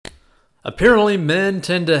Apparently, men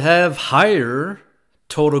tend to have higher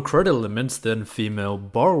total credit limits than female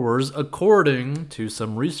borrowers, according to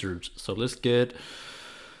some research. So let's get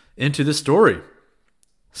into the story.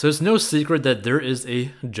 So it's no secret that there is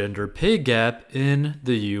a gender pay gap in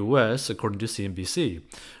the US, according to CNBC.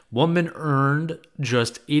 Women earned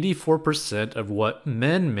just 84% of what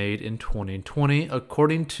men made in 2020,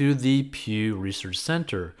 according to the Pew Research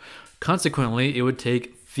Center. Consequently, it would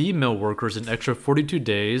take female workers an extra 42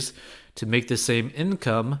 days to make the same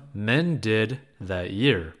income men did that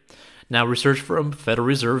year. Now, research from Federal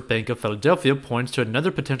Reserve Bank of Philadelphia points to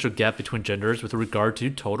another potential gap between genders with regard to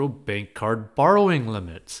total bank card borrowing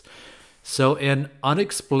limits. So, an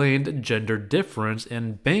unexplained gender difference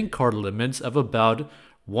in bank card limits of about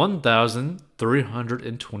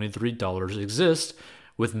 $1,323 exists,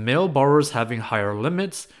 with male borrowers having higher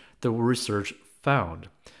limits, the research found.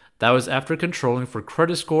 That was after controlling for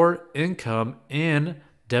credit score, income, and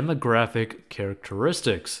demographic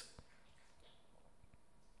characteristics.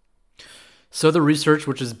 So the research,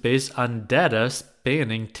 which is based on data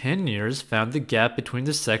spanning 10 years, found the gap between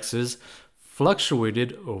the sexes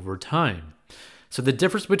fluctuated over time. So the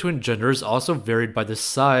difference between genders also varied by the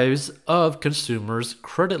size of consumers'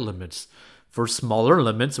 credit limits. For smaller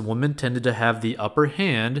limits, women tended to have the upper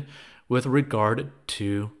hand with regard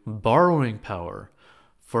to borrowing power.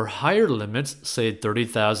 For higher limits, say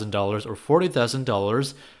 $30,000 or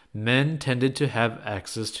 $40,000, men tended to have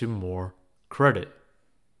access to more credit.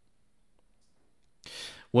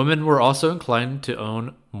 Women were also inclined to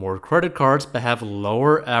own more credit cards but have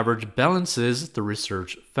lower average balances, the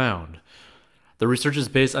research found. The research is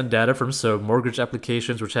based on data from mortgage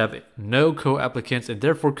applications which have no co-applicants and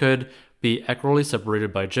therefore could be equitably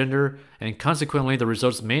separated by gender, and consequently the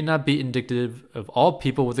results may not be indicative of all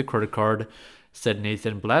people with a credit card, said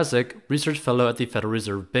Nathan Blazek, research fellow at the Federal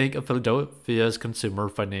Reserve Bank of Philadelphia's Consumer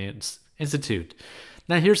Finance Institute.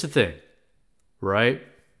 Now here's the thing, right?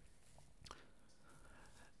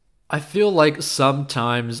 I feel like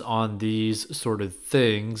sometimes on these sort of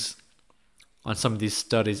things, on some of these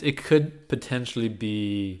studies, it could potentially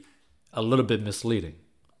be a little bit misleading,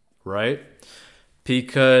 right?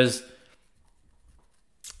 Because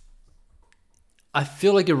I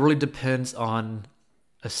feel like it really depends on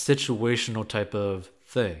a situational type of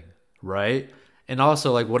thing, right? And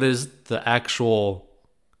also, like, what is the actual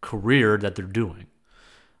career that they're doing,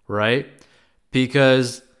 right?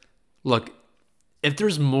 Because, look, if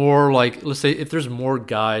there's more, like, let's say if there's more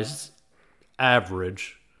guys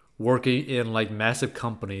average working in like massive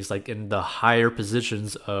companies, like in the higher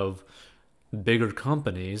positions of bigger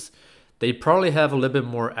companies, they probably have a little bit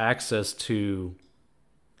more access to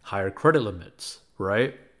higher credit limits,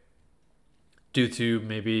 right? Due to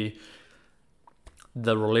maybe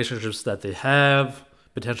the relationships that they have,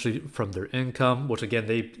 potentially from their income, which again,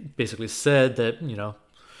 they basically said that,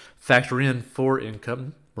 factor in for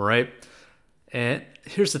income, right? And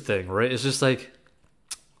here's the thing, right? It's just like,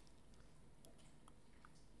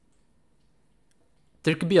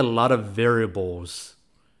 there could be a lot of variables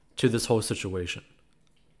to this whole situation,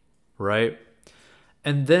 right?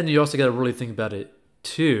 And then you also got to really think about it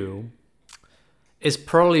too. It's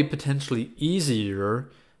probably potentially easier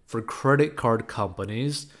for credit card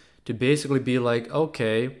companies to basically be like,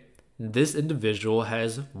 okay, this individual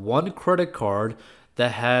has one credit card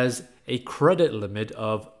that has a credit limit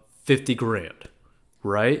of 50 grand,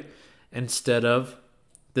 right? Instead of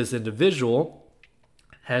this individual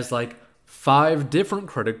has like 5 different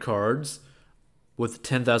credit cards with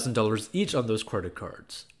 $10,000 each on those credit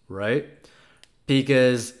cards, right?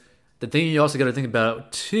 Because the thing you also got to think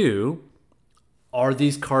about too, are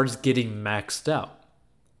these cards getting maxed out,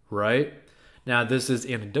 right? Now, this is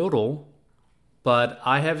anecdotal, but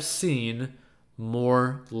I have seen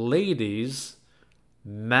more ladies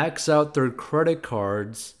max out their credit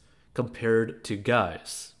cards compared to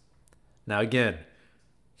guys. Now, again,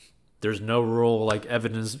 there's no real like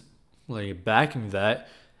evidence like backing that.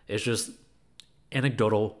 It's just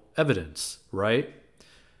anecdotal evidence, right?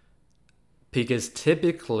 Because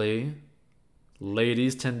typically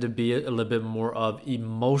ladies tend to be a little bit more of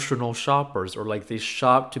emotional shoppers, or like they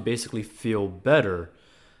shop to basically feel better,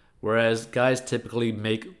 whereas guys typically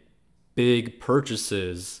make big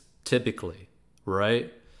purchases typically,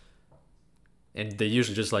 right? And they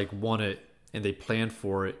usually just like want it and they plan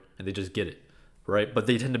for it and they just get it, right? But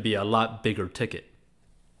they tend to be a lot bigger ticket.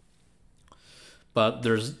 But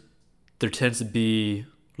there tends to be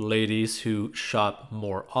ladies who shop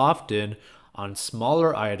more often on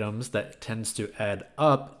smaller items that tends to add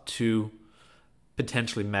up to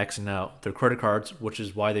potentially maxing out their credit cards, which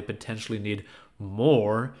is why they potentially need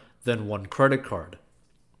more than one credit card.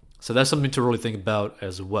 So that's something to really think about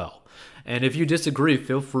as well. And if you disagree,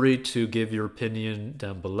 feel free to give your opinion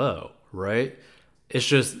down below, right? It's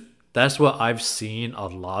just that's what I've seen a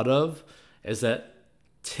lot of, is that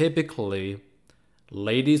typically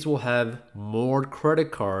ladies will have more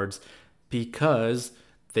credit cards because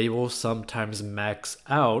they will sometimes max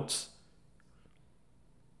out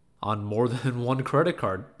on more than one credit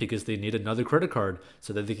card because they need another credit card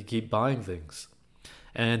so that they can keep buying things.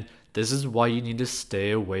 And this is why you need to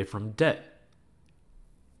stay away from debt.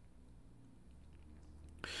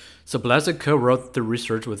 So Blazek co-wrote the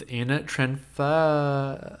research with Anna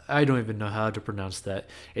Trenfa, I don't even know how to pronounce that,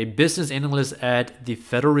 a business analyst at the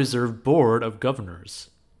Federal Reserve Board of Governors.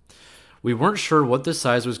 We weren't sure what the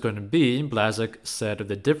size was going to be, and Blazek said of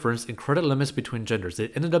the difference in credit limits between genders.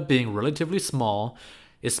 It ended up being relatively small,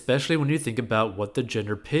 especially when you think about what the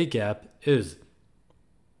gender pay gap is.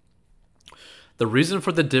 The reason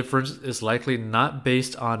for the difference is likely not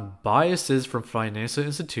based on biases from financial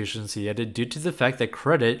institutions, he added, due to the fact that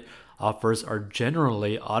credit offers are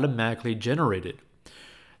generally automatically generated.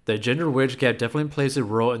 The gender wage gap definitely plays a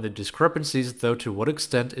role in the discrepancies, though to what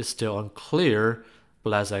extent is still unclear,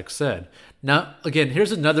 Blazek said. Now, again,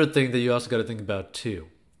 here's another thing that you also got to think about too,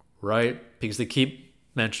 right? Because they keep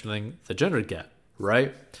mentioning the gender gap,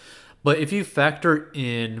 right? But if you factor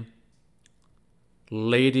in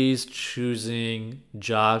ladies choosing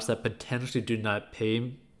jobs that potentially do not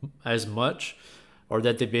pay as much, or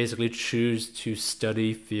that they basically choose to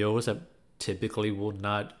study fields that typically will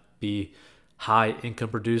not be high income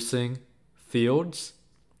producing fields.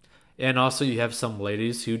 And also you have some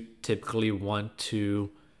ladies who typically want to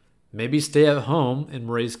maybe stay at home and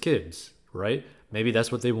raise kids, right? Maybe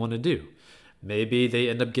that's what they want to do. Maybe they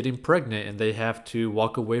end up getting pregnant and they have to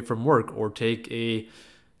walk away from work or take a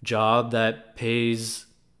job that pays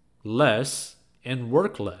less and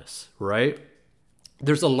work less, right?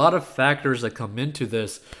 There's a lot of factors that come into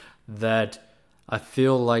this that I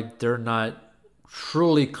feel like they're not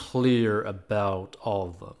truly clear about all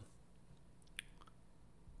of them.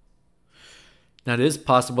 Now, it is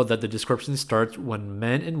possible that the discrepancy starts when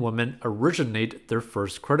men and women originate their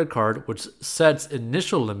first credit card, which sets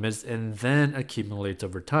initial limits and then accumulates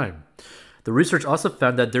over time. The research also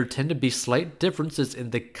found that there tend to be slight differences in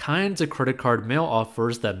the kinds of credit card mail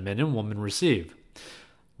offers that men and women receive.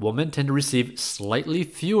 Women tend to receive slightly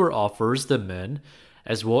fewer offers than men,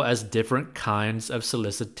 as well as different kinds of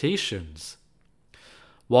solicitations.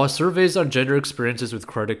 While surveys on gender experiences with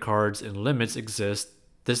credit cards and limits exist,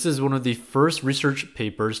 this is one of the first research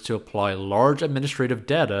papers to apply large administrative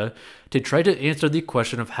data to try to answer the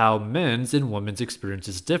question of how men's and women's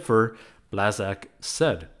experiences differ, Blazek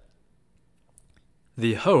said.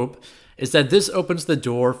 The hope is that this opens the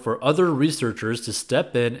door for other researchers to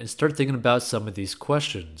step in and start thinking about some of these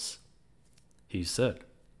questions, he said.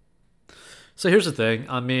 So here's the thing.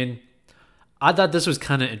 I mean, I thought this was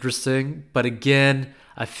kind of interesting, but again,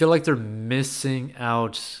 I feel like they're missing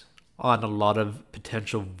out on a lot of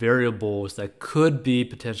potential variables that could be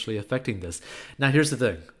potentially affecting this. Now, here's the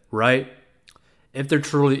thing, right? If there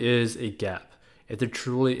truly is a gap, if there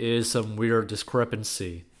truly is some weird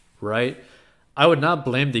discrepancy, right? I would not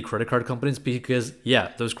blame the credit card companies because,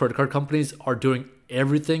 yeah, those credit card companies are doing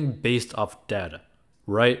everything based off data,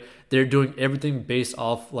 right? They're doing everything based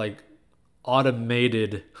off like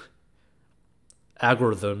automated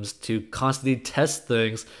algorithms to constantly test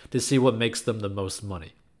things to see what makes them the most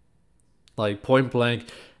money. Like point blank,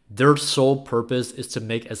 their sole purpose is to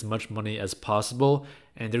make as much money as possible,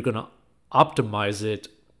 and they're going to optimize it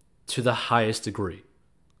to the highest degree,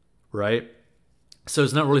 right? So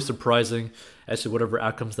it's not really surprising as to whatever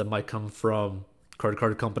outcomes that might come from credit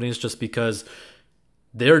card companies, just because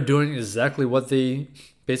they're doing exactly what they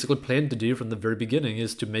basically planned to do from the very beginning,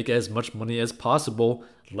 is to make as much money as possible,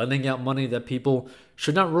 lending out money that people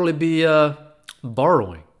should not really be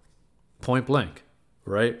borrowing, point blank,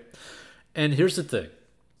 right? And here's the thing.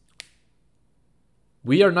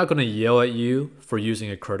 We are not going to yell at you for using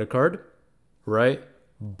a credit card, right?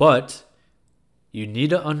 But you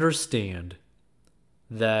need to understand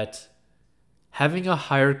that having a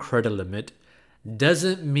higher credit limit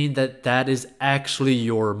doesn't mean that that is actually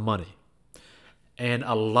your money. And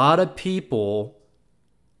a lot of people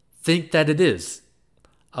think that it is.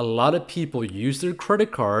 A lot of people use their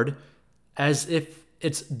credit card as if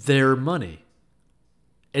it's their money.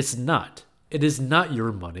 It's not. It is not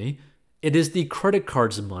your money. It is the credit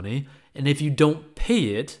card's money. And if you don't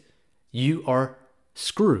pay it, you are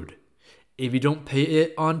screwed. If you don't pay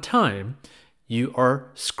it on time, you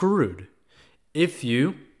are screwed. If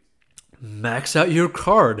you max out your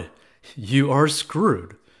card, you are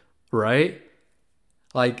screwed, right?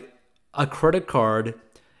 Like a credit card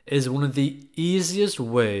is one of the easiest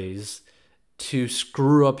ways to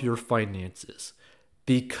screw up your finances,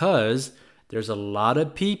 because there's a lot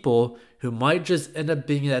of people who might just end up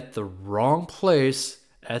being at the wrong place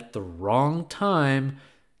at the wrong time,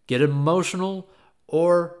 get emotional,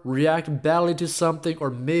 or react badly to something, or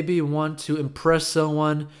maybe want to impress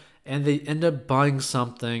someone, and they end up buying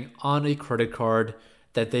something on a credit card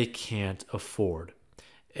that they can't afford.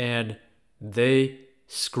 And they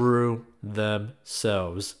screw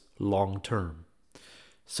themselves long term.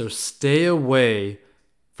 So stay away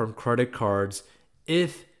from credit cards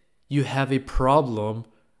if you have a problem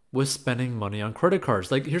with spending money on credit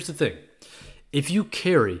cards. Like, here's the thing. If you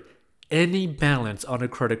carry any balance on a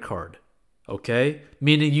credit card, okay,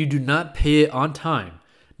 meaning you do not pay it on time,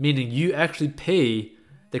 meaning you actually pay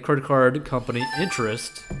the credit card company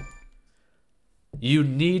interest, you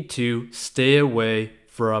need to stay away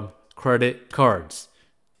from credit cards.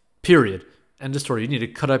 Period. End of story. You need to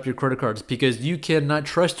cut up your credit cards because you cannot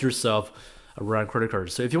trust yourself around credit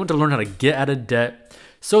cards. So if you want to learn how to get out of debt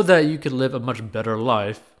so that you can live a much better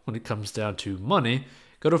life when it comes down to money,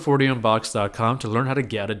 go to 40unbox.com to learn how to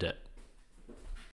get out of debt.